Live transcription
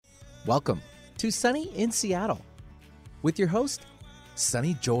Welcome to Sunny in Seattle with your host,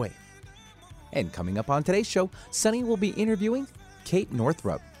 Sunny Joy. And coming up on today's show, Sunny will be interviewing Kate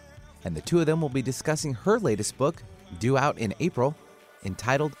Northrup, and the two of them will be discussing her latest book, due out in April,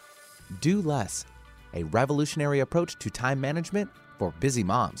 entitled Do Less, a revolutionary approach to time management for busy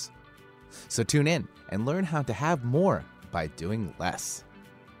moms. So tune in and learn how to have more by doing less.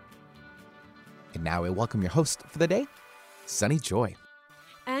 And now I welcome your host for the day, Sunny Joy.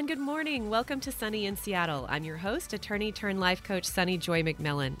 And good morning. Welcome to Sunny in Seattle. I'm your host, attorney turned life coach Sunny Joy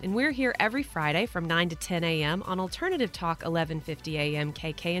McMillan. And we're here every Friday from 9 to 10 a.m. on Alternative Talk 1150 a.m.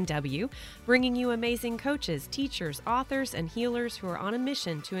 KKNW, bringing you amazing coaches, teachers, authors, and healers who are on a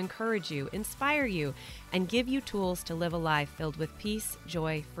mission to encourage you, inspire you, and give you tools to live a life filled with peace,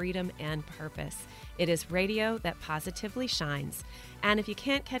 joy, freedom, and purpose. It is radio that positively shines. And if you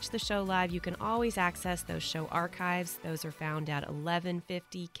can't catch the show live, you can always access those show archives. Those are found at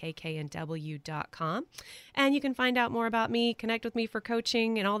 1150kknw.com. And you can find out more about me, connect with me for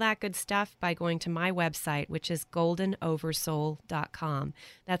coaching and all that good stuff by going to my website, which is goldenoversoul.com.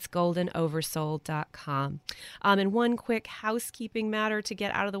 That's goldenoversoul.com. And one quick housekeeping matter to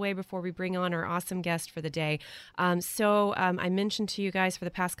get out of the way before we bring on our awesome guest for the day. I mentioned to you guys for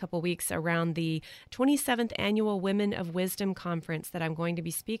the past couple weeks around the 27th Annual Women of Wisdom Conference that I'm going to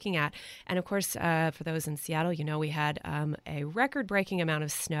be speaking at. And of course, for those in Seattle, you know, we had a record-breaking amount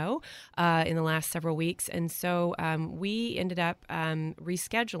of snow in the last several weeks. And so we ended up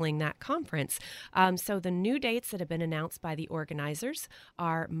rescheduling that conference. So the new dates that have been announced by the organizers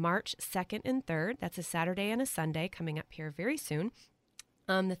are March 2nd and 3rd. That's a Saturday and a Sunday coming up here very soon.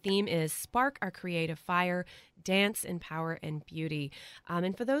 The theme is Spark Our Creative Fire, Dance in Power and Beauty.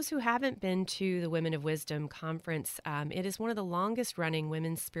 And for those who haven't been to the Women of Wisdom Conference, it is one of the longest running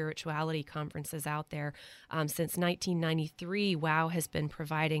women's spirituality conferences out there. Since 1993, WOW has been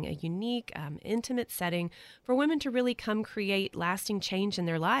providing a unique, intimate setting for women to really come create lasting change in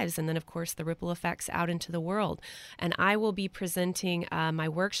their lives. And then, of course, the ripple effects out into the world. And I will be presenting my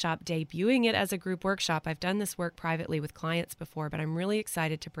workshop, debuting it as a group workshop. I've done this work privately with clients before, but I'm really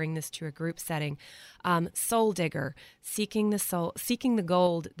excited to bring this to a group setting. Soul Digger, seeking the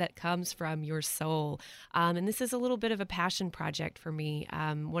gold that comes from your soul. And this is a little bit of a passion project for me.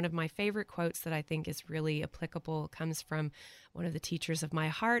 One of my favorite quotes that I think is really applicable comes from one of the teachers of my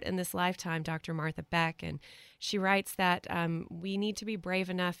heart in this lifetime, Dr. Martha Beck. And she writes that we need to be brave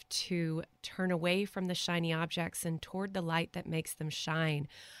enough to turn away from the shiny objects and toward the light that makes them shine.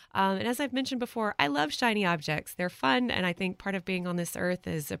 And as I've mentioned before, I love shiny objects. They're fun, and I think part of being on this earth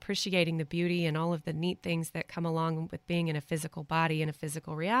is appreciating the beauty and all of the neat things that come along with being in a physical body and a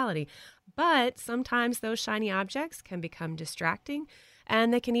physical reality. But sometimes those shiny objects can become distracting,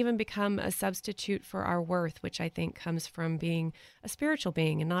 and they can even become a substitute for our worth, which I think comes from being a spiritual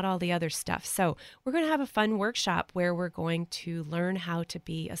being and not all the other stuff. So we're going to have a fun workshop where we're going to learn how to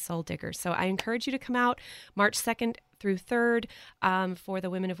be a soul digger. So I encourage you to come out March 2nd through 3rd for the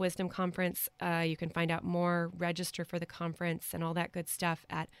Women of Wisdom Conference. You can find out more, register for the conference, and all that good stuff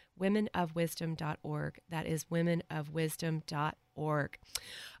at womenofwisdom.org. That is womenofwisdom.org.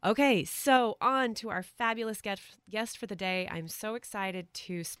 Okay, so on to our fabulous guest for the day. I'm so excited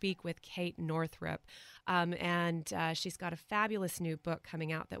to speak with Kate Northrup. And she's got a fabulous new book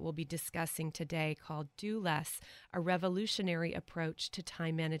coming out that we'll be discussing today called Do Less, a revolutionary approach to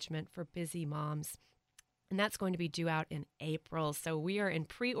time management for busy moms. And that's going to be due out in April. So we are in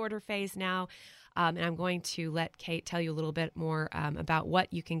pre-order phase now. And I'm going to let Kate tell you a little bit more about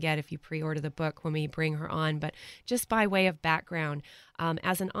what you can get if you pre-order the book when we bring her on. But just by way of background,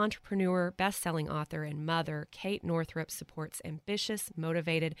 as an entrepreneur, best-selling author, and mother, Kate Northrup supports ambitious,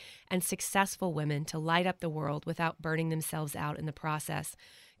 motivated, and successful women to light up the world without burning themselves out in the process.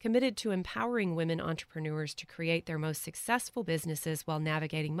 Committed to empowering women entrepreneurs to create their most successful businesses while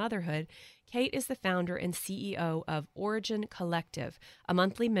navigating motherhood, Kate is the founder and CEO of Origin Collective, a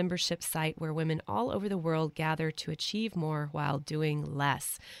monthly membership site where women all over the world gather to achieve more while doing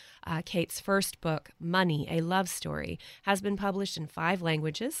less. Kate's first book, Money, A Love Story, has been published in 5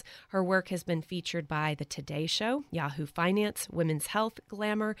 languages. Her work has been featured by The Today Show, Yahoo Finance, Women's Health,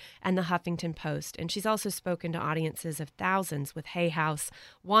 Glamour, and The Huffington Post. And she's also spoken to audiences of thousands with Hay House,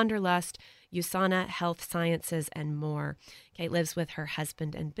 Wanderlust, USANA Health Sciences, and more. Kate lives with her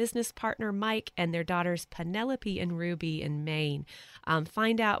husband and business partner, Mike, and their daughters, Penelope and Ruby, in Maine.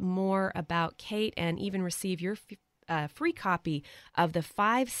 Find out more about Kate and even receive your free copy of the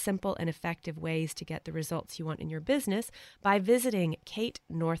 5 simple and effective ways to get the results you want in your business by visiting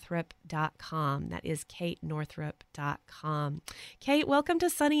katenorthrup.com. That is katenorthrup.com. Kate, welcome to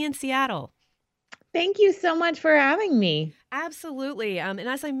Sunny in Seattle. Thank you so much for having me. Absolutely. And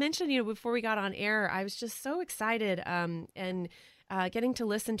as I mentioned, before we got on air, I was just so excited and getting to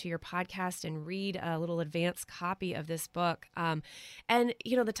listen to your podcast and read a little advanced copy of this book. And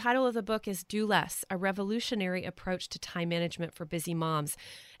the title of the book is Do Less, A Revolutionary Approach to Time Management for Busy Moms.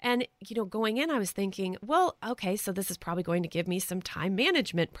 And, going in, I was thinking, well, okay, so this is probably going to give me some time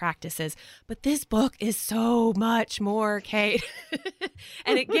management practices. But this book is so much more, Kate.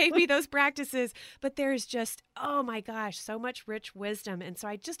 And it gave me those practices. But there's just, oh my gosh, so much rich wisdom. And so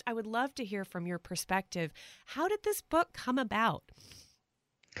I would love to hear from your perspective. How did this book come about?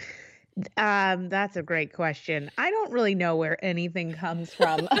 That's a great question. I don't really know where anything comes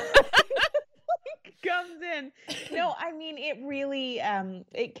from. Comes in. No, I mean, it really,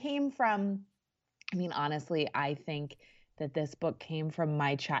 it came from, honestly, I think that this book came from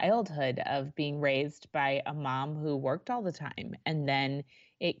my childhood of being raised by a mom who worked all the time. And then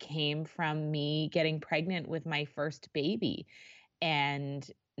it came from me getting pregnant with my first baby and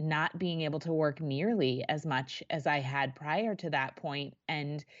not being able to work nearly as much as I had prior to that point,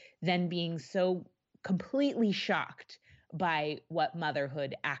 and then being so completely shocked by what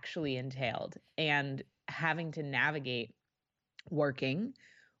motherhood actually entailed and having to navigate working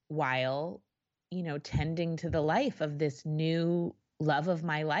while, tending to the life of this new love of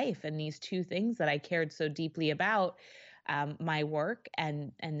my life and these two things that I cared so deeply about, my work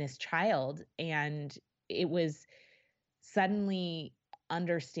and this child. And it was suddenly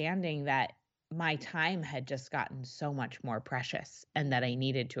understanding that my time had just gotten so much more precious and that I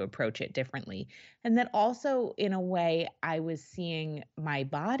needed to approach it differently. And that also, in a way, I was seeing my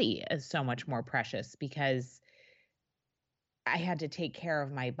body as so much more precious because I had to take care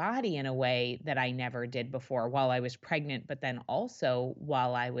of my body in a way that I never did before while I was pregnant, but then also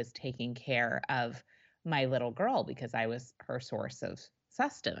while I was taking care of my little girl because I was her source of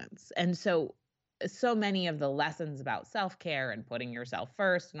sustenance. And so many of the lessons about self-care and putting yourself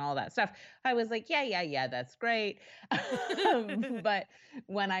first and all that stuff, I was like, yeah, that's great. But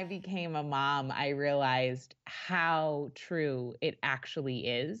when I became a mom, I realized how true it actually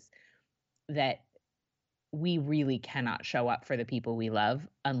is that we really cannot show up for the people we love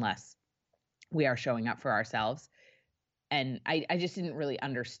unless we are showing up for ourselves. And I just didn't really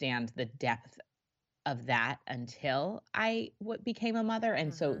understand the depth of that until I became a mother.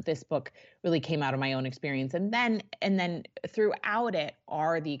 And so this book really came out of my own experience. And then throughout it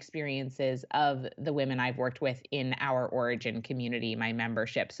are the experiences of the women I've worked with in our origin community, my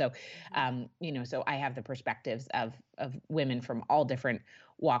membership. So, so I have the perspectives of women from all different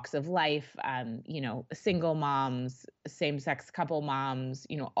walks of life, single moms, same-sex couple moms,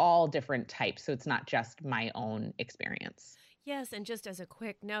 all different types. So it's not just my own experience. Yes, and just as a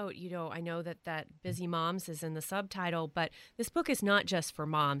quick note, I know that Busy Moms is in the subtitle, but this book is not just for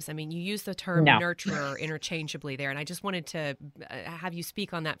moms. I mean, you use the term nurturer interchangeably there, and I just wanted to have you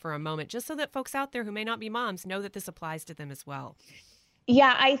speak on that for a moment, just so that folks out there who may not be moms know that this applies to them as well.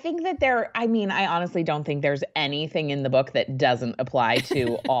 Yeah, I think that I honestly don't think there's anything in the book that doesn't apply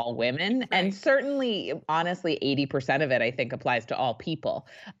to all women. Right. And certainly, honestly, 80% of it, I think, applies to all people.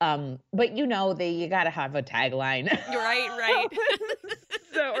 But you got to have a tagline. Right.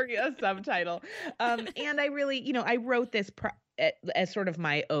 Or a subtitle. And I really, I wrote this as sort of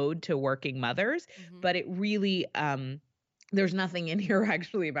my ode to working mothers, but it really, there's nothing in here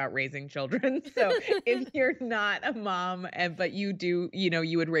actually about raising children. So if you're not a mom, but you do,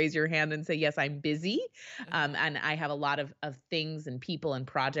 you would raise your hand and say, yes, I'm busy. And I have a lot of things and people and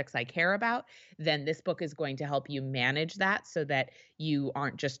projects I care about, then this book is going to help you manage that so that you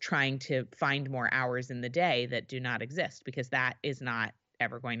aren't just trying to find more hours in the day that do not exist, because that is not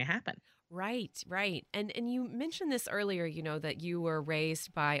ever going to happen. Right. And you mentioned this earlier, that you were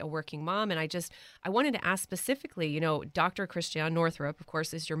raised by a working mom. And I wanted to ask specifically, Dr. Christiane Northrup, of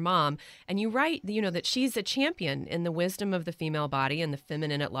course, is your mom. And you write, that she's a champion in the wisdom of the female body and the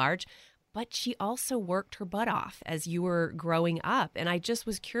feminine at large. But she also worked her butt off as you were growing up. And I just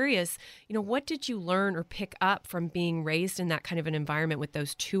was curious, what did you learn or pick up from being raised in that kind of an environment with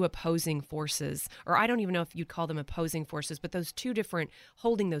those two opposing forces? Or I don't even know if you'd call them opposing forces, but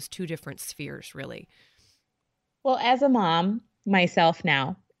holding those two different spheres, really. Well, as a mom myself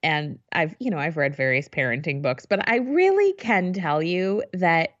now, and I've read various parenting books, but I really can tell you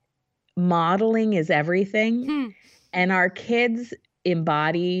that modeling is everything. And our kids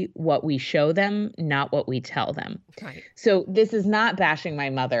embody what we show them, not what we tell them. Right. So this is not bashing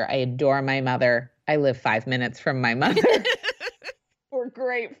my mother. I adore my mother. I live 5 minutes from my mother. For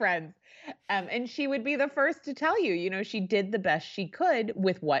great friends. And she would be the first to tell you, she did the best she could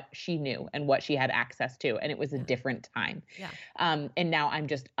with what she knew and what she had access to. And it was a different time. Yeah. And now I'm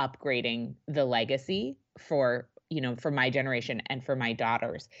just upgrading the legacy for my generation and for my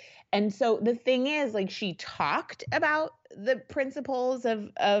daughters. And so the thing is, like, she talked about the principles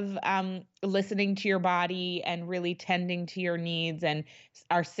of listening to your body and really tending to your needs and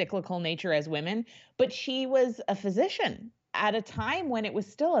our cyclical nature as women. But she was a physician at a time when it was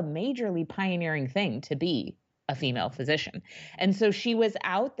still a majorly pioneering thing to be a female physician. And so she was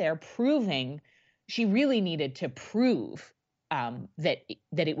out there proving, she really needed to prove that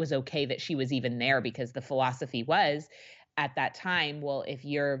it was okay that she was even there, because the philosophy was at that time, well,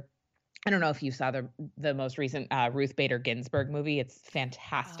 I don't know if you saw the most recent Ruth Bader Ginsburg movie. It's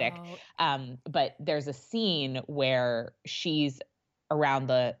fantastic. But there's a scene where she's around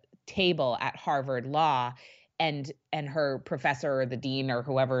the table at Harvard Law, and her professor or the dean or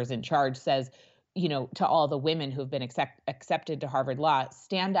whoever is in charge says, to all the women who've been accepted to Harvard Law,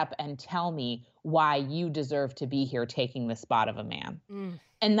 stand up and tell me why you deserve to be here taking the spot of a man.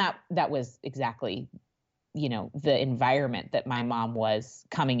 And that was exactly, the environment that my mom was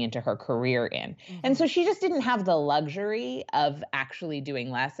coming into her career in. And so she just didn't have the luxury of actually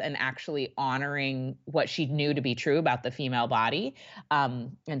doing less and actually honoring what she knew to be true about the female body.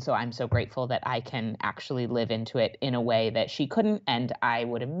 And so I'm so grateful that I can actually live into it in a way that she couldn't. And I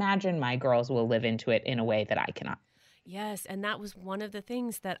would imagine my girls will live into it in a way that I cannot. Yes, and that was one of the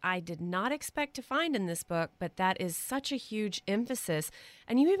things that I did not expect to find in this book, but that is such a huge emphasis.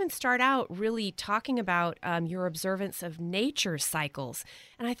 And you even start out really talking about your observance of nature cycles.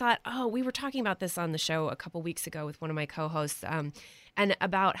 And I thought, we were talking about this on the show a couple weeks ago with one of my co-hosts, and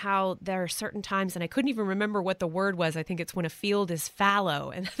about how there are certain times, and I couldn't even remember what the word was. I think it's when a field is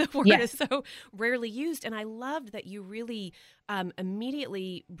fallow, and the word is so rarely used. And I loved that you really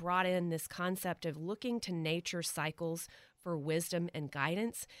immediately brought in this concept of looking to nature cycles for wisdom and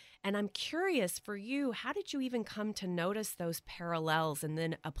guidance. And I'm curious for you, how did you even come to notice those parallels and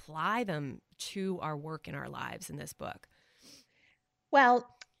then apply them to our work in our lives in this book? Well,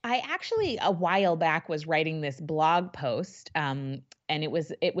 I actually a while back was writing this blog post, and it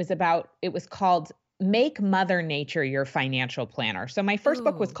was called Make Mother Nature Your Financial Planner. So my first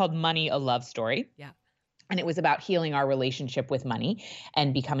book was called Money, a Love Story. Yeah. And it was about healing our relationship with money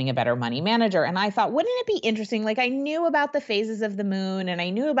and becoming a better money manager. And I thought, wouldn't it be interesting? Like, I knew about the phases of the moon, and I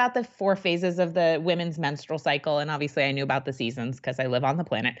knew about the 4 phases of the women's menstrual cycle. And obviously I knew about the seasons because I live on the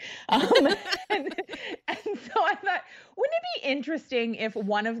planet. And so I thought, wouldn't it be interesting if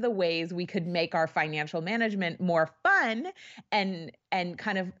one of the ways we could make our financial management more fun and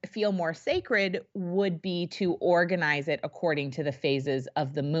kind of feel more sacred would be to organize it according to the phases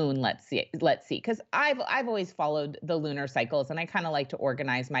of the moon. Let's see. Because I've always followed the lunar cycles, and I kind of like to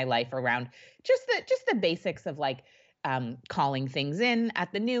organize my life around just the basics of like calling things in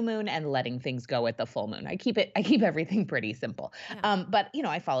at the new moon and letting things go at the full moon. I keep everything pretty simple. Yeah. But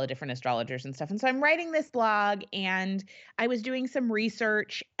I follow different astrologers and stuff. And so I'm writing this blog, and I was doing some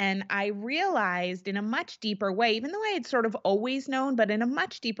research, and I realized in a much deeper way, even though I had sort of always known, but in a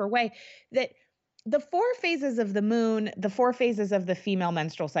much deeper way, that the 4 phases of the moon, the 4 phases of the female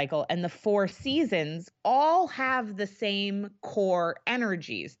menstrual cycle, and the 4 seasons all have the same core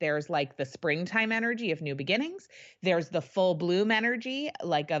energies. There's like the springtime energy of new beginnings. There's the full bloom energy,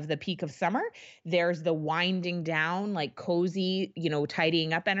 like of the peak of summer. There's the winding down, like cozy,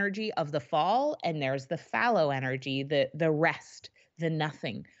 tidying up energy of the fall. And there's the fallow energy, the rest, the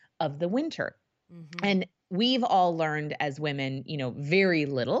nothing of the winter. Mm-hmm. And we've all learned as women, very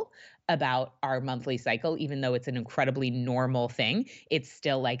little about our monthly cycle, even though it's an incredibly normal thing. It's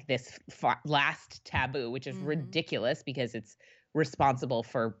still like this last taboo, which is ridiculous because it's responsible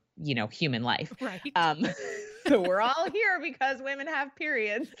for, human life. Right. So we're all here because women have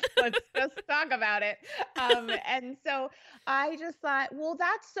periods. Let's just talk about it. And so I just thought, well,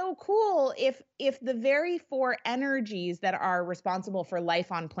 that's so cool. If the very 4 energies that are responsible for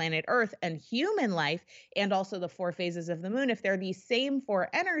life on planet Earth and human life, and also the 4 phases of the moon, if they're these same 4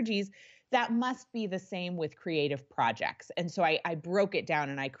 energies, that must be the same with creative projects. And so I broke it down,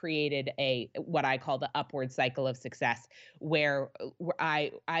 and I created what I call the upward cycle of success, where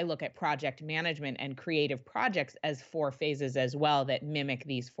I look at project management and creative projects as 4 phases as well that mimic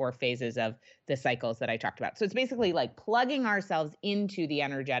these 4 phases of the cycles that I talked about. So it's basically like plugging ourselves into the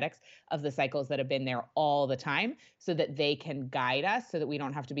energetics of the cycles that have been there all the time so that they can guide us, so that we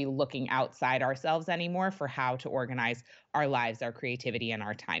don't have to be looking outside ourselves anymore for how to organize our lives, our creativity, and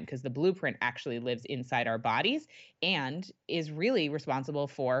our time, because the blueprint actually lives inside our bodies and is really responsible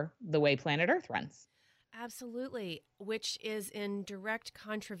for the way planet Earth runs. Absolutely, which is in direct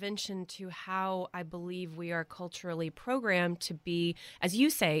contravention to how I believe we are culturally programmed to be. As you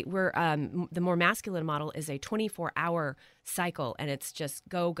say, we're the more masculine model is a 24-hour cycle, and it's just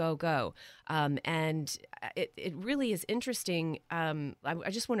go, go, go. And it really is interesting. I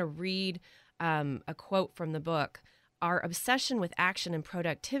just want to read a quote from the book. Our obsession with action and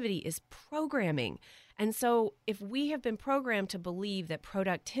productivity is programming. And so if we have been programmed to believe that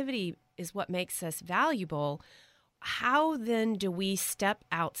productivity is what makes us valuable, how then do we step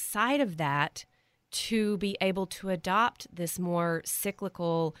outside of that to be able to adopt this more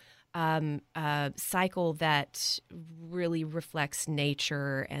cyclical cycle that really reflects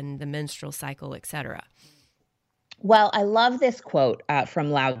nature and the menstrual cycle, et cetera? Well, I love this quote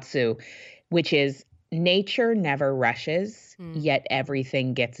from Lao Tzu, which is, nature never rushes, yet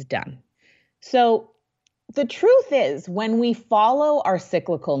everything gets done. So the truth is, when we follow our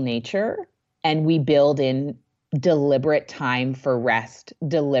cyclical nature and we build in deliberate time for rest,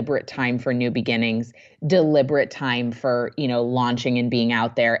 deliberate time for new beginnings, deliberate time for, launching and being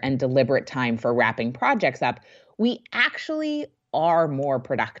out there, and deliberate time for wrapping projects up, we actually are more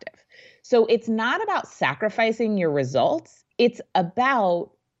productive. So it's not about sacrificing your results. It's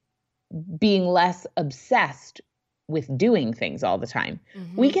about being less obsessed with doing things all the time.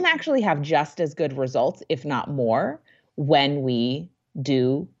 We can actually have just as good results, if not more, when we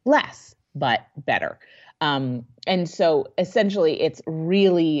do less, but better. And so essentially it's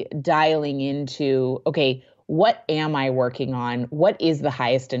really dialing into, okay, what am I working on? What is the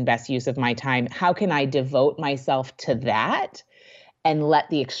highest and best use of my time? How can I devote myself to that and let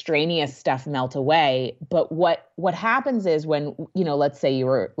the extraneous stuff melt away? But what happens is when, let's say you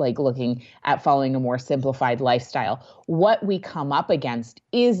were like looking at following a more simplified lifestyle, what we come up against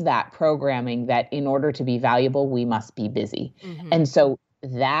is that programming that in order to be valuable, we must be busy. And so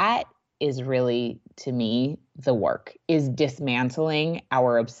that is really, to me, the work, is dismantling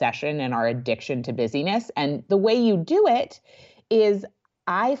our obsession and our addiction to busyness. And the way you do it is,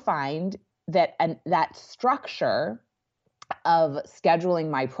 I find that that structure of scheduling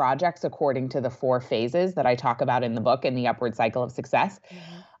my projects according to the 4 phases that I talk about in the book in the Upward Cycle of Success.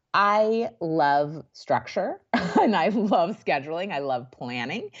 I love structure and I love scheduling. I love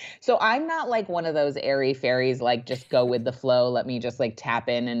planning. So I'm not like one of those airy fairies, like just go with the flow. Let me just like tap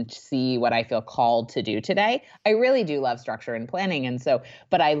in and see what I feel called to do today. I really do love structure and planning. And so,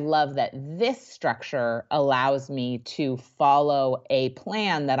 but I love that this structure allows me to follow a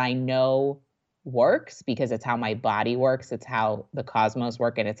plan that I know works, because it's how my body works, it's how the cosmos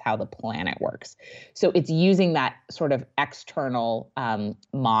work, and it's how the planet works. So it's using that sort of external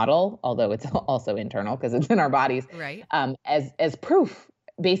model, although it's also internal because it's in our bodies, right? As proof,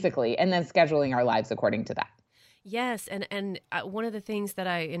 basically, and then scheduling our lives according to that. Yes, and one of the things that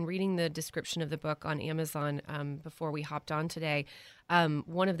in reading the description of the book on Amazon before we hopped on today,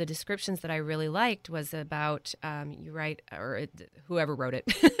 one of the descriptions that I really liked was about, you write, or whoever wrote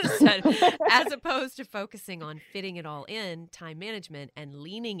it, said, as opposed to focusing on fitting it all in, time management, and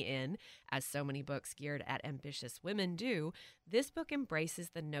leaning in, as so many books geared at ambitious women do, this book embraces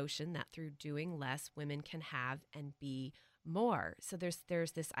the notion that through doing less, women can have and be more. So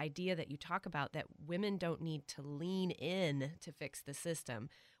there's this idea that you talk about, that women don't need to lean in to fix the system.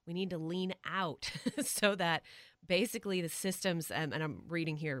 We need to lean out so that basically the systems, and I'm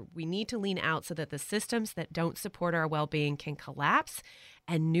reading here, we need to lean out so that the systems that don't support our well-being can collapse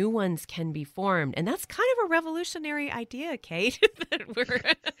and new ones can be formed. And that's kind of a revolutionary idea, Kate.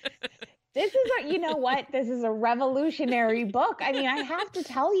 This is you know what? This is a revolutionary book. I mean, I have to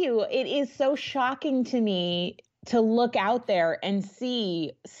tell you, it is so shocking to me to look out there and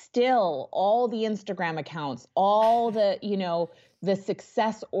see still all the Instagram accounts, all the, the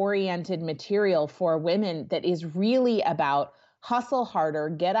success-oriented material for women that is really about hustle harder,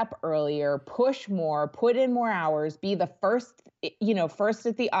 get up earlier, push more, put in more hours, be the first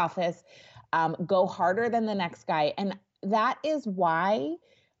at the office, go harder than the next guy. And that is why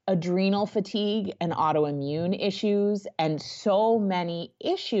adrenal fatigue and autoimmune issues and so many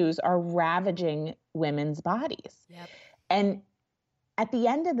issues are ravaging women's bodies. Yep. And at the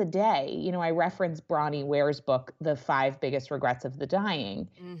end of the day, I reference Bronnie Ware's book, The 5 Biggest Regrets of the Dying,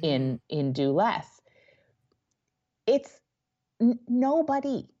 in Do Less. It's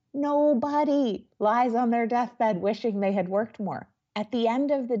nobody lies on their deathbed wishing they had worked more. At the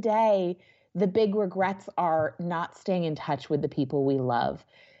end of the day, the big regrets are not staying in touch with the people we love,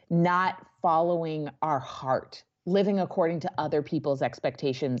 not following our heart, living according to other people's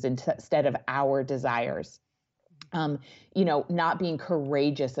expectations instead of our desires, not being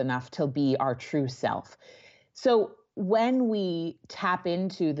courageous enough to be our true self. So when we tap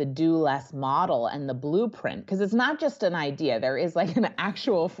into the do less model and the blueprint, because it's not just an idea, there is like an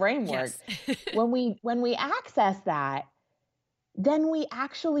actual framework. Yes. When we access that, then we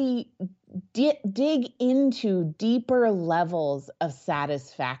actually dig into deeper levels of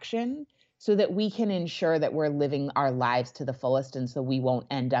satisfaction so that we can ensure that we're living our lives to the fullest. And so we won't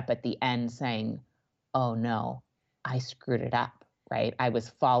end up at the end saying, oh no, I screwed it up, right? I was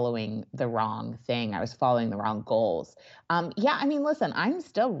following the wrong thing. I was following the wrong goals. Yeah, I mean, listen, I'm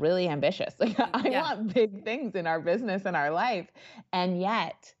still really ambitious. Like, I want big things in our business and our life. And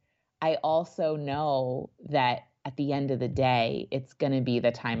yet I also know that at the end of the day, it's going to be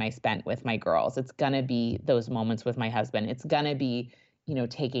the time I spent with my girls. It's going to be those moments with my husband. It's going to be,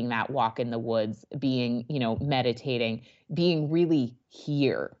 taking that walk in the woods, being, meditating, being really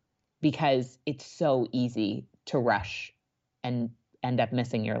here, because it's so easy to rush and end up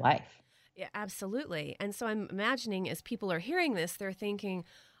missing your life. Yeah, absolutely. And so I'm imagining as people are hearing this, they're thinking,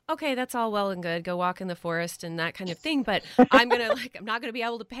 okay, that's all well and good. Go walk in the forest and that kind of thing. But I'm not gonna be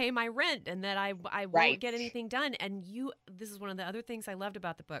able to pay my rent, and that I won't get anything done. And this is one of the other things I loved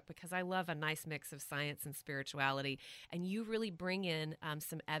about the book, because I love a nice mix of science and spirituality. And you really bring in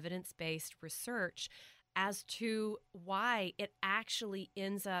some evidence-based research as to why it actually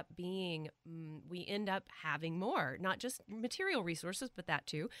ends up being, we end up having more, not just material resources, but that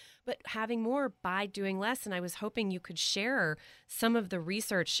too, but having more by doing less. And I was hoping you could share some of the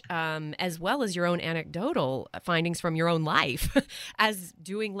research as well as your own anecdotal findings from your own life as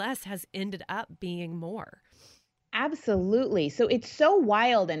doing less has ended up being more. Absolutely. So it's so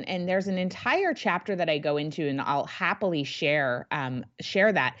wild. And there's an entire chapter that I go into, and I'll happily share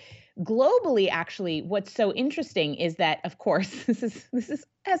that. Globally, actually, what's so interesting is that, of course, this is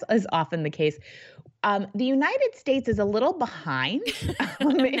as is often the case. The United States is a little behind.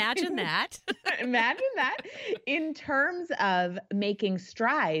 Imagine that. Imagine that in terms of making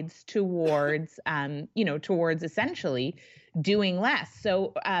strides towards, towards essentially doing less.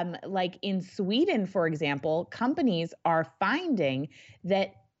 So, like in Sweden, for example, companies are finding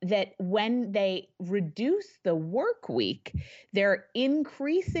that when they reduce the work week, they're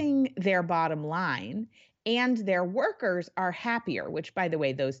increasing their bottom line, and their workers are happier, which, by the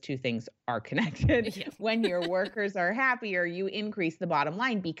way, those two things are connected. Yeah. When your workers are happier, you increase the bottom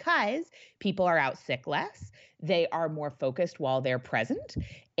line because people are out sick less. They are more focused while they're present,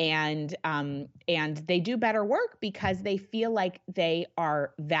 and they do better work because they feel like they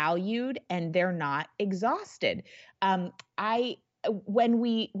are valued and they're not exhausted. When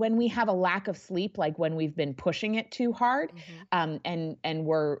we have a lack of sleep, like when we've been pushing it too hard, and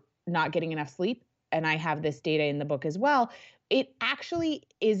we're not getting enough sleep, and I have this data in the book as well, it actually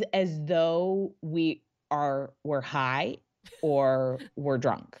is as though we're high or we're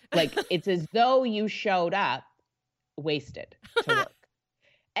drunk. Like, it's as though you showed up wasted to work.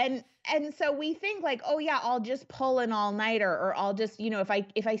 And so we think like, oh yeah, I'll just pull an all-nighter, or I'll just,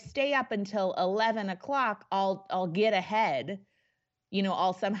 if I stay up until 11 o'clock, I'll get ahead.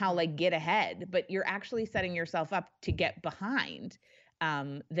 I'll somehow like get ahead, but you're actually setting yourself up to get behind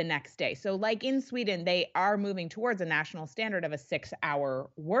the next day. So like in Sweden, they are moving towards a national standard of a 6-hour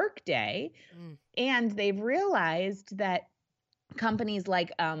workday. And they've realized that companies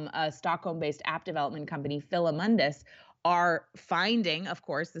like a Stockholm-based app development company, Philemundus, are finding, of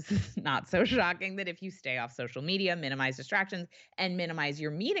course, this is not so shocking, that if you stay off social media, minimize distractions, and minimize your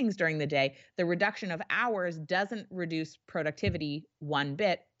meetings during the day, the reduction of hours doesn't reduce productivity one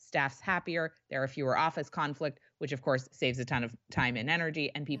bit. Staff's happier. There are fewer office conflict, which of course saves a ton of time and energy,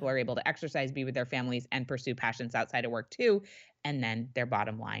 and people are able to exercise, be with their families, and pursue passions outside of work too. And then their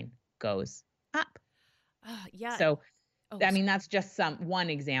bottom line goes up. Yeah. So, I mean, that's just one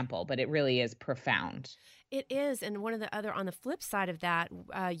example, but it really is profound. It is. And one of the other, on the flip side of that,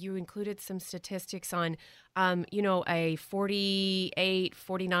 you included some statistics on, a 48,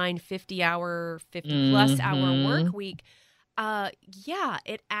 49, 50 hour, 50 plus hour work week.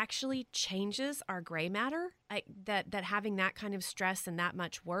 It actually changes our gray matter, that having that kind of stress and that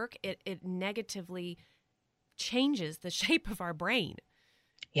much work, it negatively changes the shape of our brain.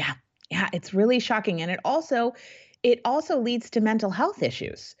 Yeah. Yeah. It's really shocking. And it also leads to mental health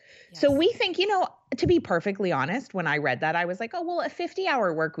issues. Yes. So we think, to be perfectly honest, when I read that, I was like, oh, well, a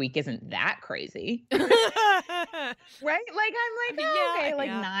 50-hour work week isn't that crazy. Right? Like, I'm like,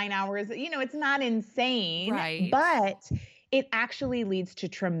 9 hours, it's not insane. Right. But it actually leads to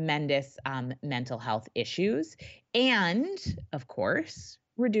tremendous mental health issues. And of course,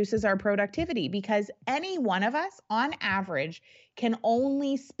 reduces our productivity, because any one of us on average can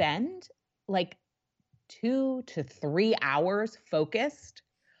only spend like 2 to 3 hours focused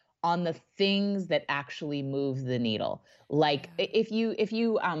on the things that actually move the needle. Like if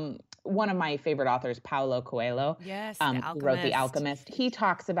you one of my favorite authors, Paulo Coelho, Yes, who wrote The Alchemist, he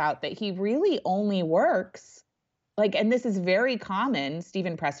talks about that he really only works like, and this is very common.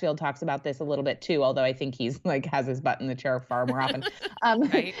 Stephen Pressfield talks about this a little bit too, although I think he's like has his butt in the chair far more often.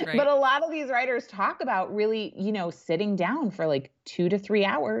 Right. But a lot of these writers talk about really, sitting down for like 2 to 3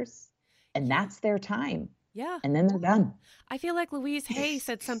 hours, and that's their time. Yeah. And then they're done. I feel like Louise Hay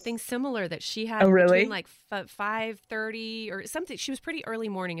said something similar, that she had between like 5:30 or something. She was pretty early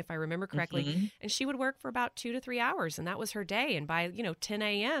morning, if I remember correctly. And she would work for about 2 to 3 hours, and that was her day. And by, 10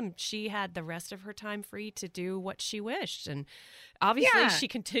 a.m., she had the rest of her time free to do what she wished. And obviously she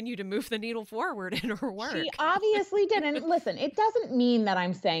continued to move the needle forward in her work. She obviously did. And listen, it doesn't mean that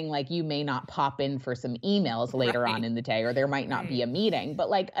I'm saying like you may not pop in for some emails later on in the day, or there might not be a meeting. But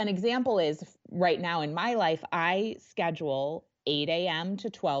like an example is right now in my life, I schedule 8 a.m. to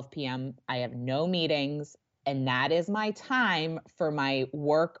 12 p.m. I have no meetings. And that is my time for my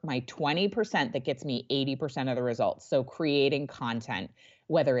work, my 20% that gets me 80% of the results. So creating content,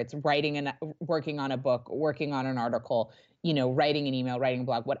 whether it's working on a book, working on an article, writing an email, writing a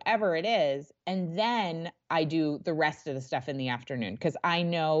blog, whatever it is. And then I do the rest of the stuff in the afternoon, because I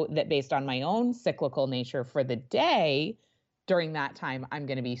know that based on my own cyclical nature for the day, during that time, I'm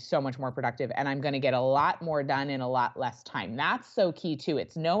going to be so much more productive, and I'm going to get a lot more done in a lot less time. That's so key too.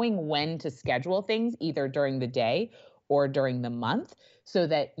 It's knowing when to schedule things either during the day or during the month, so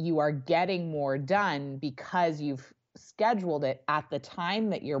that you are getting more done because you've scheduled it at the time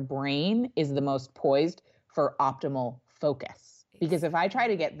that your brain is the most poised for optimal focus. Because if I try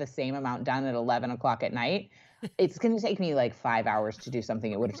to get the same amount done at 11 o'clock at night, it's going to take me like 5 hours to do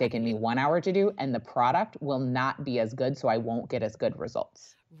something it would have taken me 1 hour to do, and the product will not be as good, so I won't get as good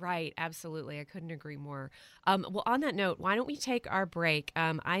results. Right. Absolutely. I couldn't agree more. Well, on that note, why don't we take our break?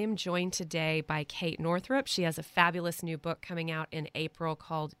 I am joined today by Kate Northrup. She has a fabulous new book coming out in April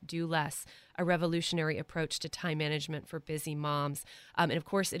called Do Less, A Revolutionary Approach to Time Management for Busy Moms. And of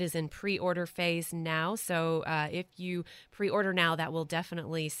course, it is in pre-order phase now. So if you pre-order now, that will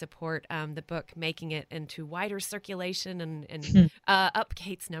definitely support the book, making it into wider circulation and up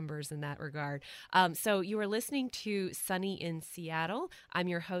Kate's numbers in that regard. So you are listening to Sunny in Seattle. I'm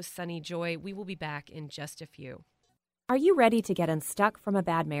your host, Sunny Joy. We will be back in just a few. Are you ready to get unstuck from a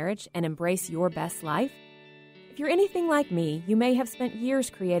bad marriage and embrace your best life? If you're anything like me, you may have spent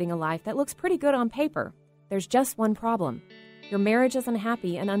years creating a life that looks pretty good on paper. There's just one problem. Your marriage is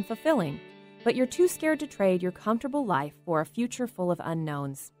unhappy and unfulfilling, but you're too scared to trade your comfortable life for a future full of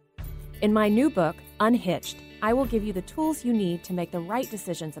unknowns. In my new book, Unhitched, I will give you the tools you need to make the right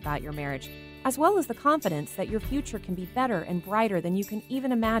decisions about your marriage, as well as the confidence that your future can be better and brighter than you can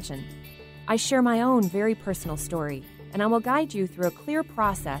even imagine. I share my own very personal story, and I will guide you through a clear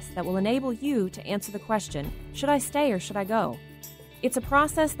process that will enable you to answer the question, should I stay or should I go? It's a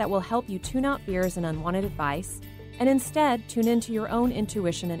process that will help you tune out fears and unwanted advice, and instead tune into your own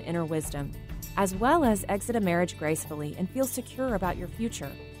intuition and inner wisdom, as well as exit a marriage gracefully and feel secure about your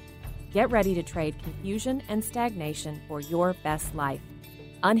future. Get ready to trade confusion and stagnation for your best life.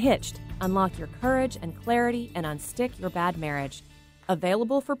 Unhitched. Unlock your courage and clarity and unstick your bad marriage.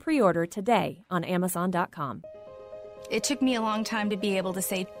 Available for pre-order today on Amazon.com. It took me a long time to be able to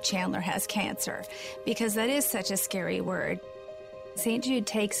say Chandler has cancer, because that is such a scary word. St. Jude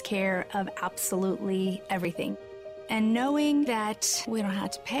takes care of absolutely everything. And knowing that we don't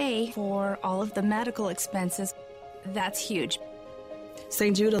have to pay for all of the medical expenses, that's huge.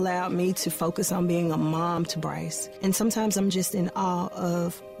 St. Jude allowed me to focus on being a mom to Bryce. And sometimes I'm just in awe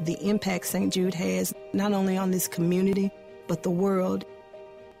of the impact St. Jude has, not only on this community, but the world.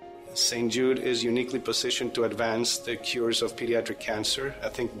 St. Jude is uniquely positioned to advance the cures of pediatric cancer, I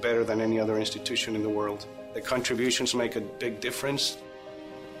think better than any other institution in the world. The contributions make a big difference.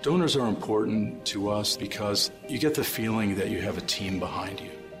 Donors are important to us because you get the feeling that you have a team behind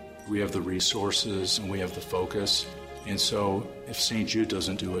you. We have the resources and we have the focus. And so if St. Jude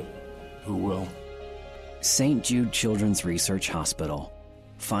doesn't do it, who will? St. Jude Children's Research Hospital.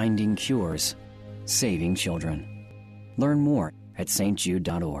 Finding cures. Saving children. Learn more at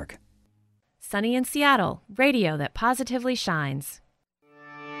stjude.org. Sunny in Seattle, radio that positively shines.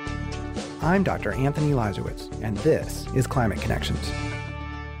 I'm Dr. Anthony Lazarowitz, and this is Climate Connections.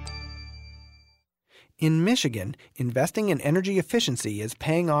 In Michigan, investing in energy efficiency is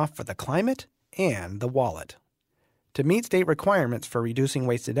paying off for the climate and the wallet. To meet state requirements for reducing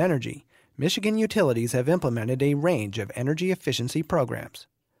wasted energy, Michigan utilities have implemented a range of energy efficiency programs.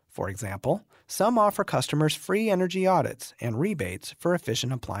 For example, some offer customers free energy audits and rebates for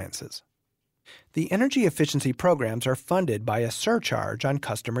efficient appliances. The energy efficiency programs are funded by a surcharge on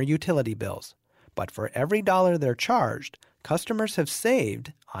customer utility bills. But for every dollar they're charged, customers have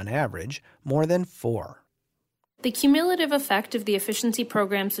saved, on average, more than 4. The cumulative effect of the efficiency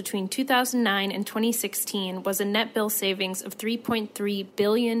programs between 2009 and 2016 was a net bill savings of $3.3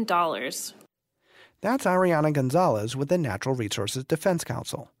 billion. That's Ariana Gonzalez with the Natural Resources Defense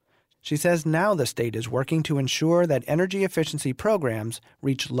Council. She says now the state is working to ensure that energy efficiency programs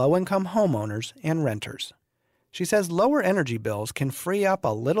reach low-income homeowners and renters. She says lower energy bills can free up a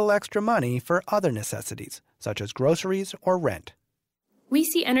little extra money for other necessities, such as groceries or rent. We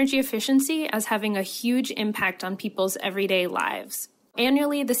see energy efficiency as having a huge impact on people's everyday lives.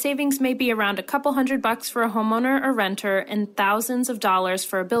 Annually, the savings may be around a couple $100 for a homeowner or renter and thousands of dollars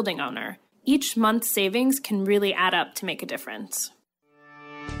for a building owner. Each month's savings can really add up to make a difference.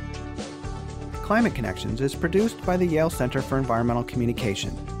 Climate Connections is produced by the Yale Center for Environmental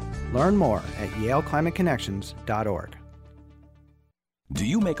Communication. Learn more at yaleclimateconnections.org. Do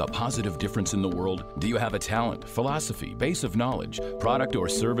you make a positive difference in the world? Do you have a talent, philosophy, base of knowledge, product or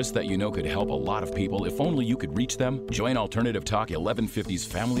service that you know could help a lot of people if only you could reach them? Join Alternative Talk 1150's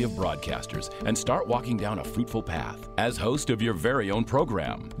family of broadcasters and start walking down a fruitful path. As host of your very own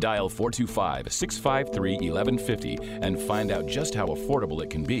program, dial 425-653-1150 and find out just how affordable it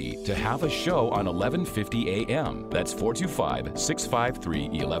can be to have a show on 1150 AM. That's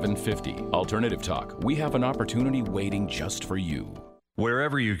 425-653-1150. Alternative Talk, we have an opportunity waiting just for you.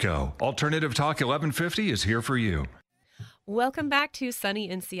 Wherever you go, Alternative Talk 1150 is here for you. Welcome back to Sunny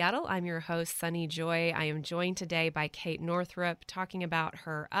in Seattle. I'm your host, Sunny Joy. I am joined today by Kate Northrup talking about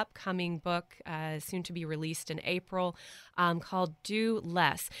her upcoming book, soon to be released in April, called Do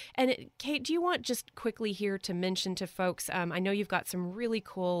Less. And Kate, do you want just quickly here to mention to folks, I know you've got some really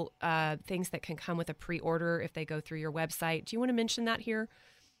cool things that can come with a pre-order if they go through your website. Do you want to mention that here?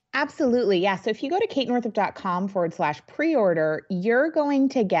 Absolutely. Yeah. So if you go to katenorthrup.com/pre-order, you're going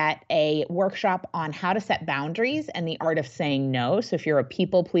to get a workshop on how to set boundaries and the art of saying no. So if you're a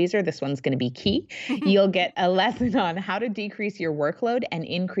people pleaser, this one's going to be key. You'll get a lesson on how to decrease your workload and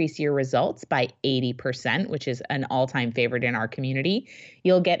increase your results by 80%, which is an all-time favorite in our community.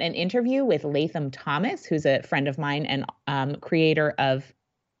 You'll get an interview with Latham Thomas, who's a friend of mine and creator of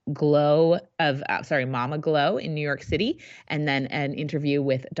Mama Glow in New York City, and then an interview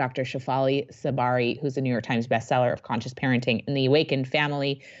with Dr. Shefali Sabari, who's a New York Times bestseller of conscious parenting and the Awakened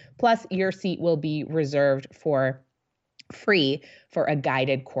Family. Plus, your seat will be reserved for free for a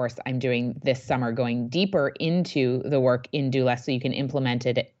guided course I'm doing this summer, going deeper into the work in Do Less so you can implement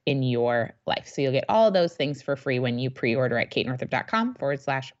it in your life. So you'll get all of those things for free when you pre-order at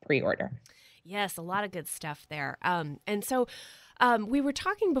katenorthrup.com/pre-order. Yes, a lot of good stuff there. And so we were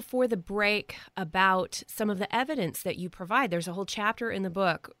talking before the break about some of the evidence that you provide. There's a whole chapter in the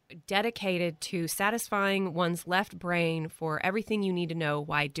book dedicated to satisfying one's left brain for everything you need to know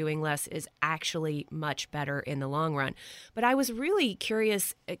why doing less is actually much better in the long run. But I was really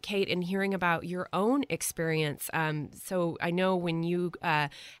curious, Kate, in hearing about your own experience. So I know when you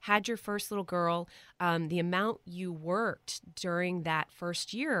had your first little girl, the amount you worked during that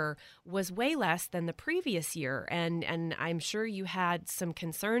first year was way less than the previous year. And I'm sure you had some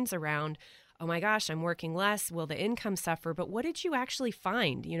concerns around, oh my gosh, I'm working less. Will the income suffer? But what did you actually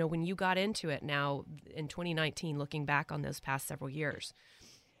find, when you got into it now in 2019, looking back on those past several years?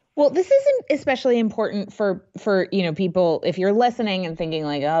 Well, this isn't especially important for people, if you're listening and thinking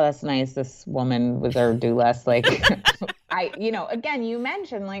like, oh, that's nice, this woman with her do less, like, again, you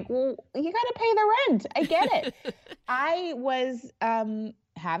mentioned like, well, you got to pay the rent. I get it. I was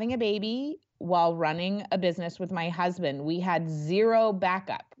having a baby while running a business with my husband. We had zero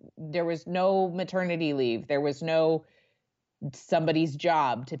backup. There was no maternity leave. There was no somebody's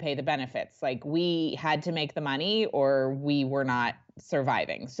job to pay the benefits. Like, we had to make the money or we were not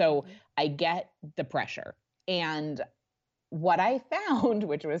surviving. So I get the pressure. And what I found,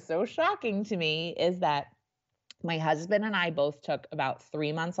 which was so shocking to me, is that my husband and I both took about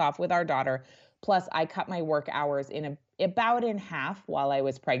 3 months off with our daughter. Plus, I cut my work hours about in half while I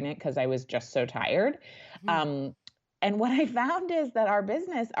was pregnant because I was just so tired. Mm-hmm. And what I found is that our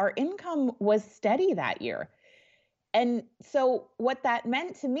income was steady that year. And so what that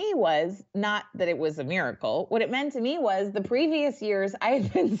meant to me was not that it was a miracle. What it meant to me was the previous years I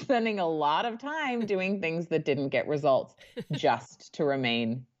had been spending a lot of time doing things that didn't get results just to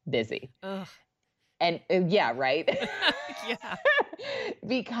remain busy. Ugh. And yeah, right? Yeah.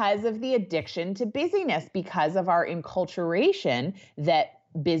 Because of the addiction to busyness, because of our enculturation that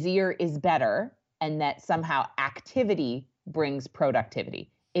busier is better and that somehow activity brings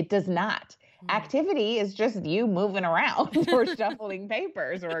productivity. It does not. Activity is just you moving around or shuffling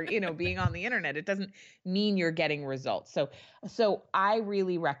papers or, being on the internet. It doesn't mean you're getting results. So I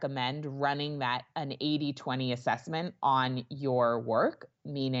really recommend running an 80-20 assessment on your work,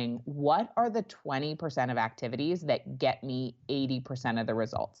 meaning what are the 20% of activities that get me 80% of the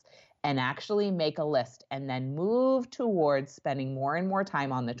results? And actually make a list and then move towards spending more and more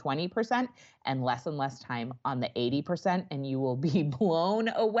time on the 20% and less time on the 80%. And you will be blown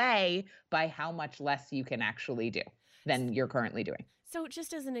away by how much less you can actually do than you're currently doing. So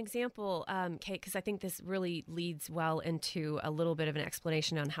just as an example, Kate, because I think this really leads well into a little bit of an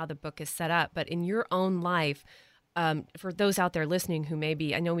explanation on how the book is set up, but in your own life, for those out there listening who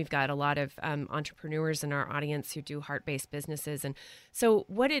maybe, I know we've got a lot of entrepreneurs in our audience who do heart-based businesses. And so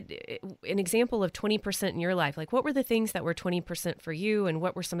an example of 20% in your life, like what were the things that were 20% for you? And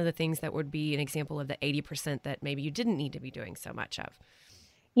what were some of the things that would be an example of the 80% that maybe you didn't need to be doing so much of?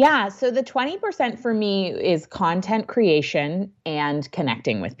 Yeah. So the 20% for me is content creation and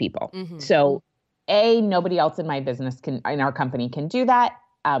connecting with people. Mm-hmm. So nobody else in my business in our company can do that.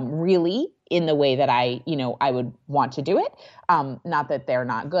 Really in the way that I would want to do it. Not that they're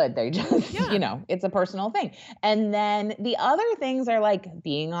not good. They just, it's a personal thing. And then the other things are like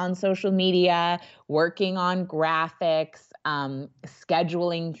being on social media, working on graphics,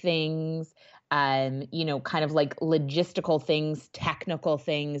 scheduling things, kind of like logistical things, technical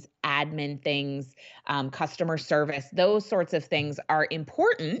things, admin things, customer service. Those sorts of things are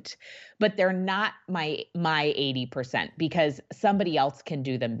important, but they're not my 80% because somebody else can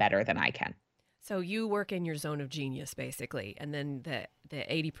do them better than I can. So you work in your zone of genius, basically, and then the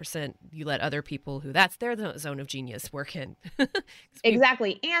 80% you let other people who that's their zone of genius work in.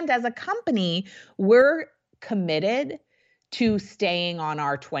 Exactly. And as a company, we're committed to staying on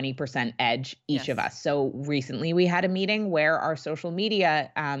our 20% edge, each of us. So recently we had a meeting where our social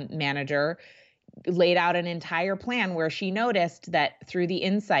media manager laid out an entire plan where she noticed that through the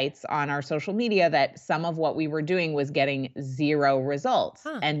insights on our social media that some of what we were doing was getting 0 results.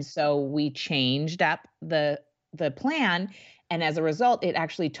 And so we changed up the plan. And as a result, it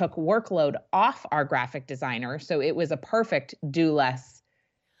actually took workload off our graphic designer. So it was a perfect do less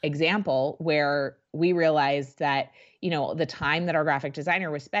example where we realized that, the time that our graphic designer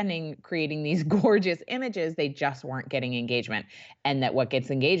was spending creating these gorgeous images, they just weren't getting engagement. And that what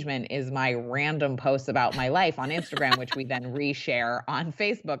gets engagement is my random posts about my life on Instagram, which we then reshare on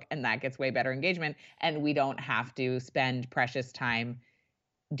Facebook, and that gets way better engagement. And we don't have to spend precious time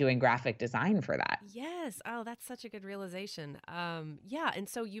doing graphic design for that. Yes. Oh, that's such a good realization. Yeah. And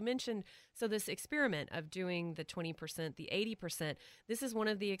so you mentioned, this experiment of doing the 20%, the 80%, this is one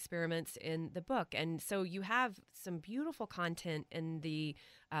of the experiments in the book. And so you have some beautiful content in the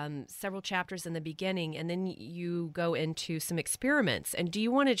several chapters in the beginning, and then you go into some experiments. And do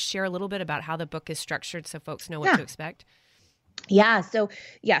you want to share a little bit about how the book is structured so folks know what to expect? Yeah. So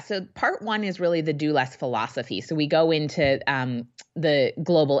part 1 is really the do less philosophy. So we go into the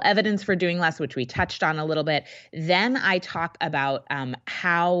global evidence for doing less, which we touched on a little bit. Then I talk about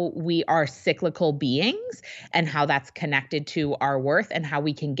how we are cyclical beings and how that's connected to our worth and how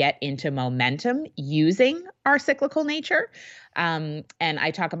we can get into momentum using our cyclical nature. And I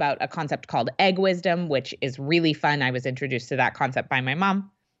talk about a concept called egg wisdom, which is really fun. I was introduced to that concept by my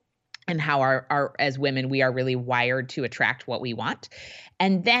mom. And how our as women, we are really wired to attract what we want.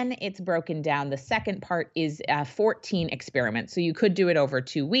 And then it's broken down. The second part is 14 experiments. So you could do it over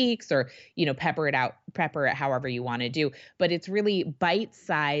 2 weeks or, pepper it however you want to do. But it's really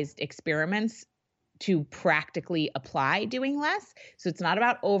bite-sized experiments to practically apply doing less. So it's not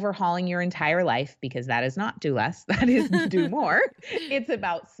about overhauling your entire life, because that is not do less, that is do more. It's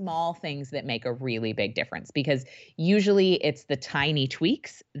about small things that make a really big difference, because usually it's the tiny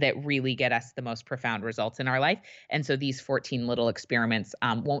tweaks that really get us the most profound results in our life. And so these 14 little experiments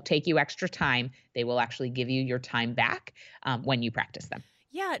won't take you extra time. They will actually give you your time back when you practice them.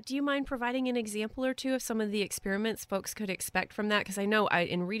 Yeah. Do you mind providing an example or two of some of the experiments folks could expect from that? Because I know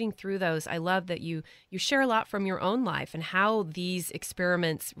in reading through those, I love that you share a lot from your own life and how these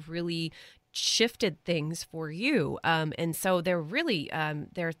experiments really shifted things for you. And so they're really,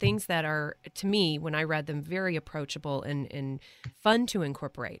 there are things that are, to me, when I read them, very approachable and fun to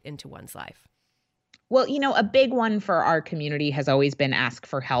incorporate into one's life. Well, a big one for our community has always been ask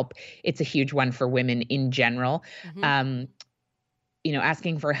for help. It's a huge one for women in general. Mm-hmm.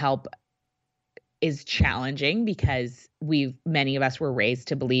 Asking for help is challenging because many of us were raised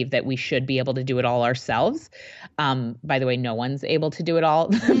to believe that we should be able to do it all ourselves. By the way, no one's able to do it all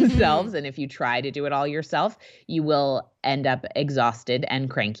themselves. And if you try to do it all yourself, you will end up exhausted and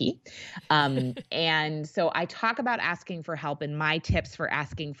cranky. And so I talk about asking for help and my tips for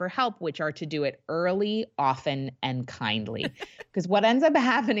asking for help, which are to do it early, often, and kindly. Because what ends up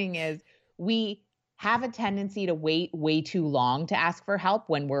happening is we have a tendency to wait way too long to ask for help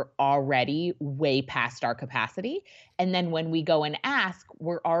when we're already way past our capacity. And then when we go and ask,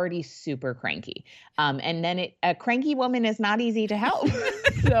 we're already super cranky. And then a cranky woman is not easy to help.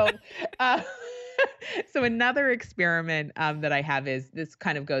 So another experiment that I have is, this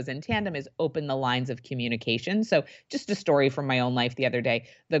kind of goes in tandem, is open the lines of communication. So just a story from my own life the other day.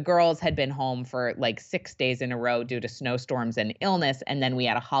 The girls had been home for like 6 days in a row due to snowstorms and illness. And then we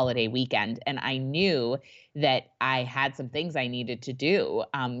had a holiday weekend. And I knew that I had some things I needed to do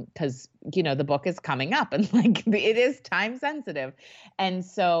because, the book is coming up and like it is time sensitive. And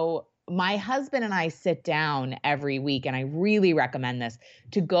so my husband and I sit down every week, and I really recommend this,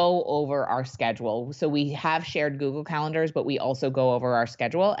 to go over our schedule. So we have shared Google calendars, but we also go over our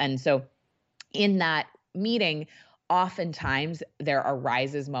schedule. And so in that meeting, oftentimes there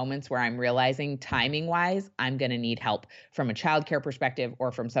arises moments where I'm realizing timing wise, I'm going to need help from a childcare perspective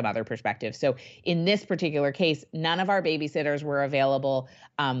or from some other perspective. So in this particular case, none of our babysitters were available.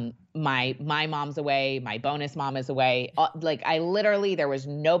 My mom's away, my bonus mom is away. There was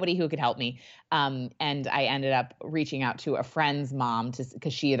nobody who could help me. And I ended up reaching out to a friend's mom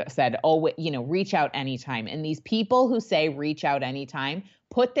because she had said, reach out anytime. And these people who say reach out anytime,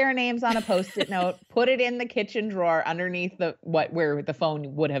 put their names on a Post-it note, put it in the kitchen drawer underneath where the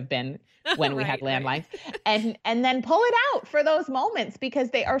phone would have been when we had landlines, and then pull it out for those moments because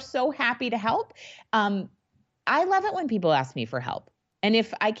they are so happy to help. I love it when people ask me for help. And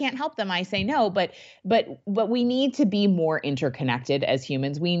if I can't help them, I say no, but we need to be more interconnected as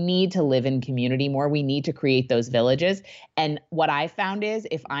humans. We need to live in community more. We need to create those villages. And what I found is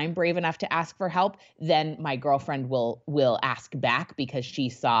if I'm brave enough to ask for help, then my girlfriend will ask back because she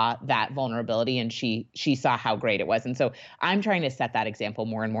saw that vulnerability and she saw how great it was. And so I'm trying to set that example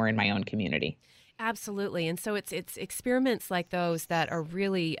more and more in my own community. Absolutely. And so it's experiments like those that are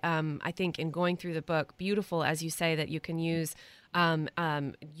really, I think, in going through the book, beautiful, as you say, that you can use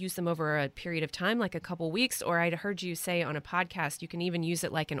them over a period of time, like a couple weeks, or I'd heard you say on a podcast, you can even use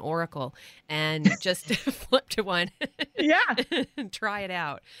it like an oracle and just flip to one. Yeah. And try it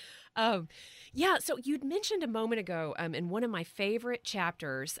out. So you'd mentioned a moment ago, in one of my favorite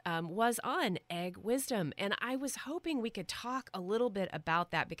chapters was on egg wisdom. And I was hoping we could talk a little bit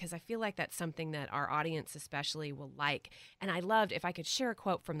about that because I feel like that's something that our audience especially will like. And I loved if I could share a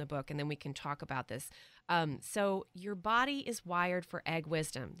quote from the book and then we can talk about this. So your body is wired for egg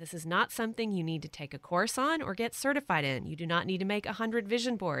wisdom. This is not something you need to take a course on or get certified in. You do not need to make 100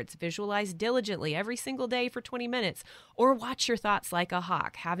 vision boards, visualize diligently every single day for 20 minutes, or watch your thoughts like a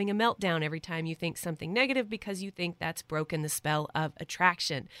hawk, having a meltdown every time you think something negative because you think that's broken the spell of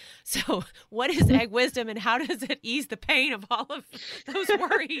attraction. So what is egg wisdom and how does it ease the pain of all of those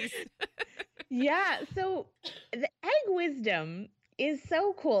worries? Yeah. So the egg wisdom is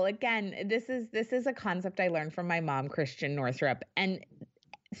so cool. Again, this is a concept I learned from my mom, Christian Northrup. And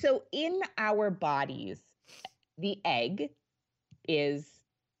so in our bodies, the egg is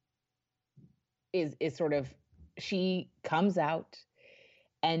sort of, she comes out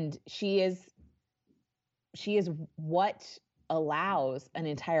and she is what allows an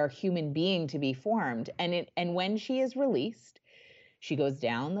entire human being to be formed. And when she is released, she goes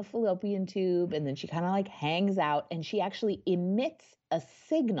down the fallopian tube and then she kind of like hangs out and she actually emits a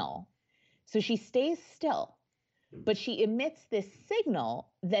signal. So she stays still, but she emits this signal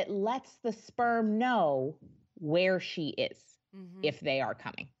that lets the sperm know where she is, if they are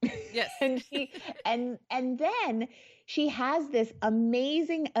coming. Yes. and then she has this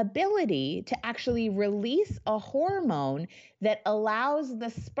amazing ability to actually release a hormone that allows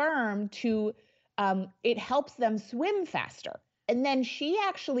the sperm to, it helps them swim faster. And then she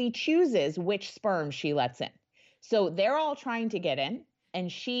actually chooses which sperm she lets in. So they're all trying to get in and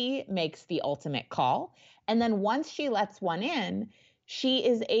she makes the ultimate call. And then once she lets one in, she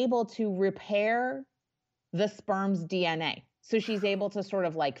is able to repair the sperm's DNA. So she's able to sort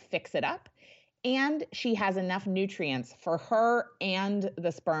of like fix it up. And she has enough nutrients for her and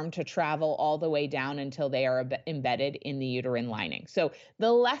the sperm to travel all the way down until they are embedded in the uterine lining. So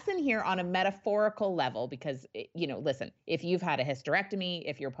the lesson here on a metaphorical level, because, listen, if you've had a hysterectomy,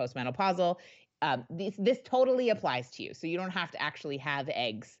 if you're postmenopausal, this totally applies to you. So you don't have to actually have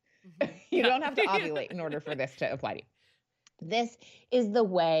eggs. You don't have to ovulate in order for this to apply to you. This is the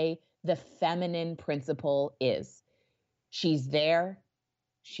way the feminine principle is. She's there,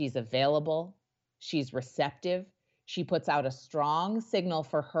 she's available, she's receptive, she puts out a strong signal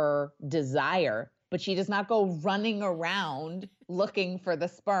for her desire, but she does not go running around looking for the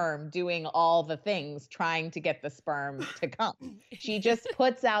sperm, doing all the things, trying to get the sperm to come. She just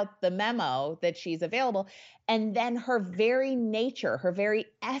puts out the memo that she's available. And then her very nature, her very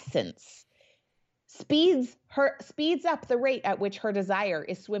essence speeds up the rate at which her desire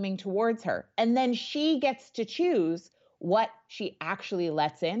is swimming towards her. And then she gets to choose what she actually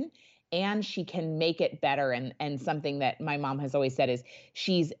lets in, and she can make it better. And something that my mom has always said is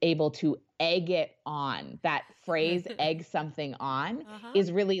she's able to egg it on. That phrase, egg something on,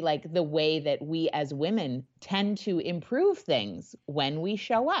 is really like the way that we as women tend to improve things when we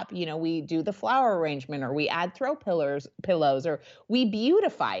show up. You know, we do the flower arrangement, or we add throw pillows, or we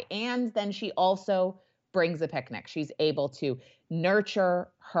beautify. And then she also brings a picnic. She's able to nurture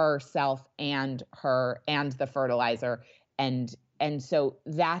herself and the fertilizer. And so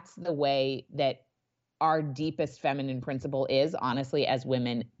that's the way that our deepest feminine principle is, honestly, as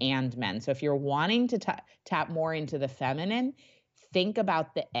women and men. So if you're wanting to tap more into the feminine, think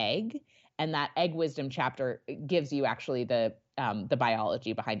about the egg, and that egg wisdom chapter gives you actually the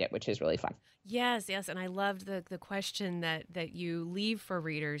biology behind it, which is really fun. Yes. And I loved the question that you leave for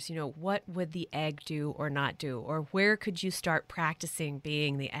readers. You know, what would the egg do or not do? Or where could you start practicing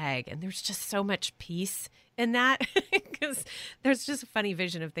being the egg? And there's just so much peace in that, because there's just a funny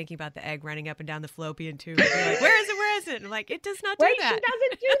vision of thinking about the egg running up and down the fallopian tube. And you're like, where is it? Where is it? And I'm like, it does not do that. She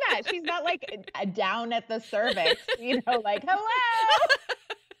doesn't do that. She's not like down at the cervix, you know, like, hello.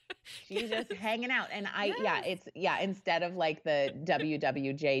 She's just hanging out. And instead of like the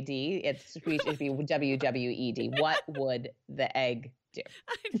WWJD, it should be WWED. What would the egg do?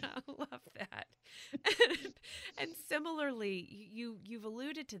 I know, love that. And similarly, you've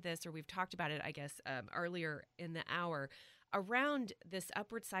alluded to this, or we've talked about it, I guess, earlier in the hour, around this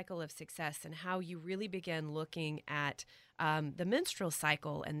upward cycle of success and how you really begin looking at the menstrual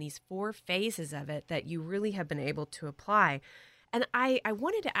cycle and these 4 phases of it that you really have been able to apply. And I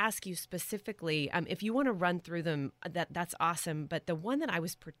wanted to ask you specifically, if you want to run through them, that's awesome. But the one that I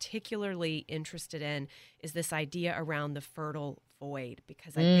was particularly interested in is this idea around the fertile void,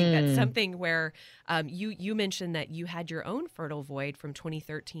 because I think that's something where you mentioned that you had your own fertile void from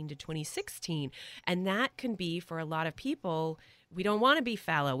 2013 to 2016. And that can be, for a lot of people, we don't want to be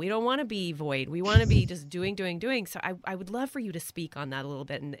fallow. We don't want to be void. We want to be just doing. So I would love for you to speak on that a little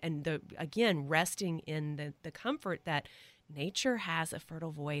bit. And again, resting in the comfort that nature has a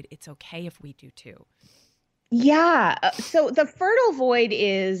fertile void. It's okay if we do too. Yeah. So the fertile void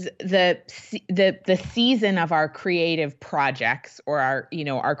is the season of our creative projects, or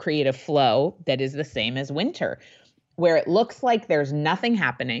our creative flow, that is the same as winter, where it looks like there's nothing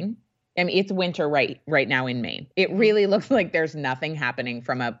happening. I mean, it's winter right now in Maine. It really looks like there's nothing happening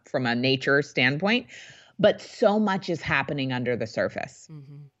from a nature standpoint, but so much is happening under the surface.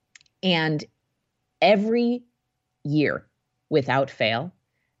 Mm-hmm. And every year, without fail,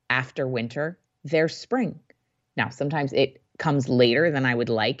 after winter, there's spring. Now, sometimes it comes later than I would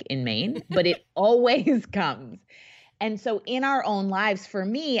like in Maine, but it always comes. And so in our own lives, for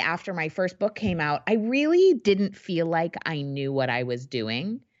me, after my first book came out, I really didn't feel like I knew what I was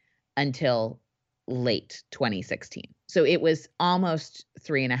doing until late 2016. So it was almost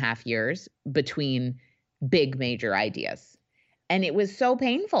 3.5 years between big major ideas. And it was so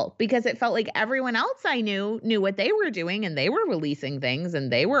painful because it felt like everyone else I knew what they were doing, and they were releasing things, and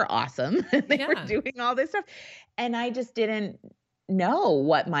they were awesome. They were doing all this stuff. And I just didn't know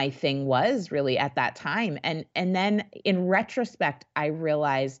what my thing was really at that time. And then in retrospect, I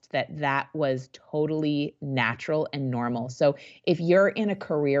realized that was totally natural and normal. So if you're in a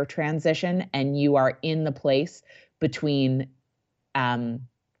career transition and you are in the place between,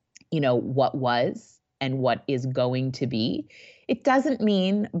 what was and what is going to be, it doesn't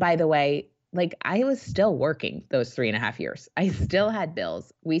mean, by the way, like I was still working those 3.5 years. I still had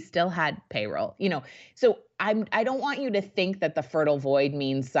bills. We still had payroll, so I don't want you to think that the fertile void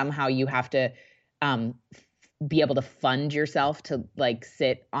means somehow you have to be able to fund yourself to like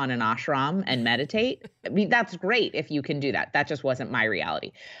sit on an ashram and meditate. I mean, that's great if you can do that. That just wasn't my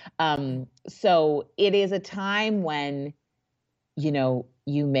reality. So it is a time when,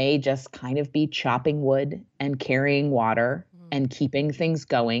 you may just kind of be chopping wood and carrying water and keeping things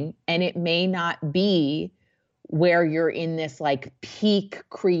going. And it may not be where you're in this like peak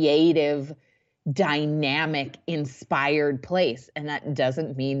creative, dynamic, inspired place. And that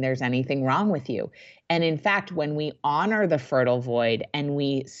doesn't mean there's anything wrong with you. And in fact, when we honor the fertile void and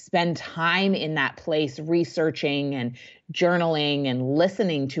we spend time in that place researching and journaling and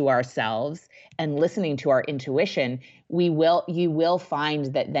listening to ourselves and listening to our intuition, you will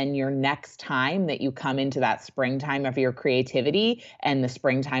find that then your next time that you come into that springtime of your creativity and the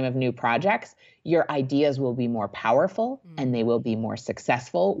springtime of new projects, your ideas will be more powerful and they will be more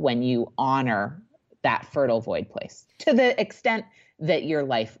successful when you honor that fertile void place to the extent that your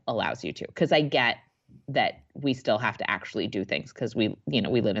life allows you to. Because I get that we still have to actually do things because we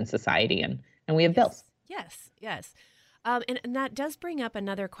live in society and we have bills. Yes. And that does bring up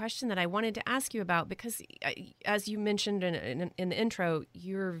another question that I wanted to ask you about, because as you mentioned in the intro,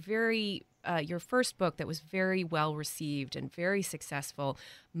 your first book that was very well received and very successful,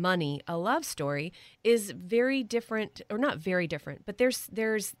 Money, A Love Story, is very different, or not very different, but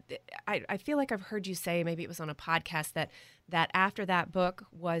I feel like I've heard you say, maybe it was on a podcast, that after that book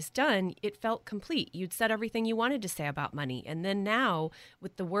was done, it felt complete. You'd said everything you wanted to say about money. And then now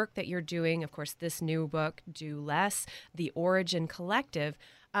with the work that you're doing, of course, this new book, Do Less, The Origin Collective,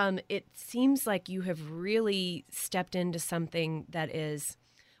 it seems like you have really stepped into something that is,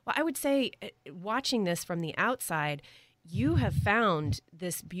 well, I would say, watching this from the outside, you have found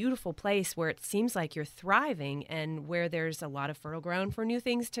this beautiful place where it seems like you're thriving and where there's a lot of fertile ground for new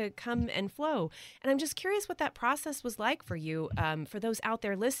things to come and flow. And I'm just curious what that process was like for you, for those out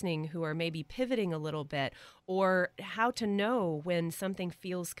there listening who are maybe pivoting a little bit, or how to know when something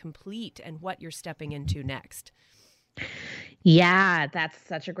feels complete and what you're stepping into next. Yeah, that's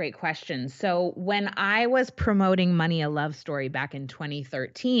such a great question. So when I was promoting Money, A Love Story back in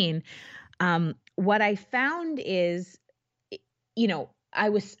 2013, what I found is,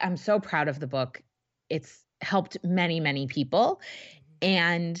 I'm so proud of the book. It's helped many, many people.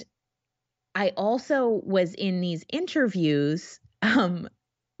 And I also was in these interviews, I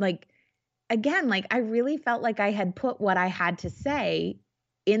really felt like I had put what I had to say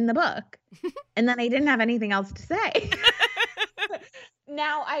in the book, and then I didn't have anything else to say.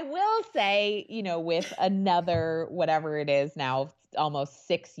 Now, I will say, with another, whatever it is now, almost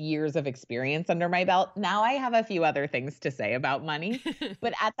 6 years of experience under my belt, now I have a few other things to say about money.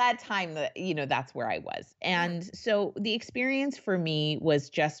 But at that time, that's where I was. And so the experience for me was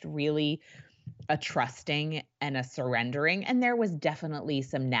just really a trusting and a surrendering. And there was definitely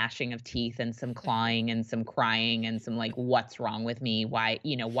some gnashing of teeth and some clawing and some crying and some what's wrong with me? Why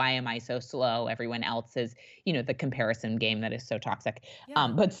am I so slow? Everyone else is, the comparison game that is so toxic,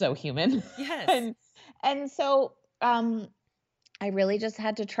 but so human. Yes. and so I really just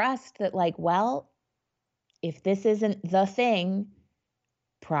had to trust that if this isn't the thing,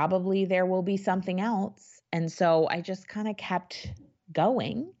 probably there will be something else. And so I just kind of kept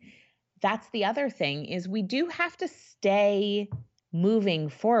going. That's the other thing, is we do have to stay moving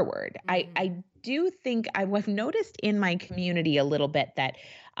forward. I do think I've noticed in my community a little bit that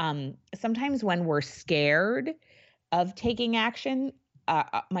sometimes when we're scared of taking action,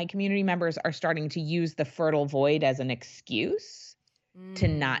 my community members are starting to use the fertile void as an excuse to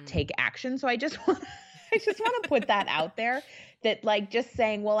not take action. So I just want to put that out there, that just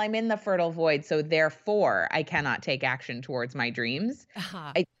saying, well, I'm in the fertile void, so therefore I cannot take action towards my dreams.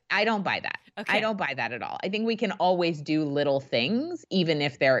 Uh-huh. I don't buy that. Okay. I don't buy that at all. I think we can always do little things, even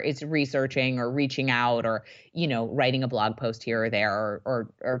if it's researching or reaching out or, writing a blog post here or there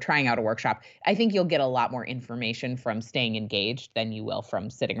or trying out a workshop. I think you'll get a lot more information from staying engaged than you will from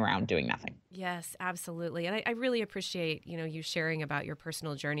sitting around doing nothing. Yes, absolutely. And I really appreciate, you sharing about your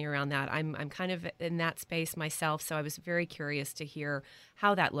personal journey around that. I'm kind of in that space myself, so I was very curious to hear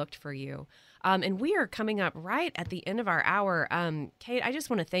how that looked for you. And we are coming up right at the end of our hour. Kate, I just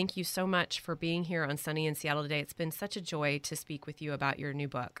want to thank you so much for being here on Sunny in Seattle today. It's been such a joy to speak with you about your new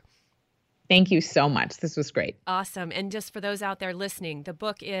book. Thank you so much. This was great. Awesome. And just for those out there listening, the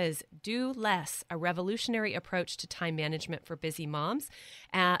book is Do Less, A Revolutionary Approach to Time Management for Busy Moms.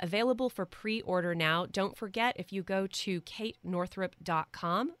 Available for pre-order now. Don't forget, if you go to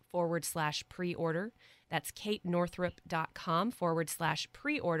katenorthrup.com/pre-order, that's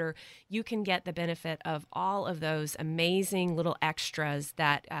katenorthrup.com/pre-order. You can get the benefit of all of those amazing little extras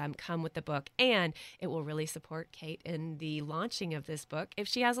that come with the book. And it will really support Kate in the launching of this book if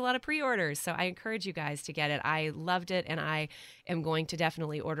she has a lot of pre-orders. So I encourage you guys to get it. I loved it, and I am going to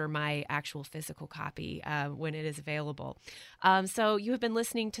definitely order my actual physical copy when it is available. So you have been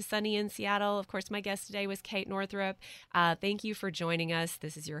listening to Sunny in Seattle. Of course, my guest today was Kate Northrup. Thank you for joining us.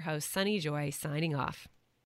 This is your host, Sunny Joy, signing off.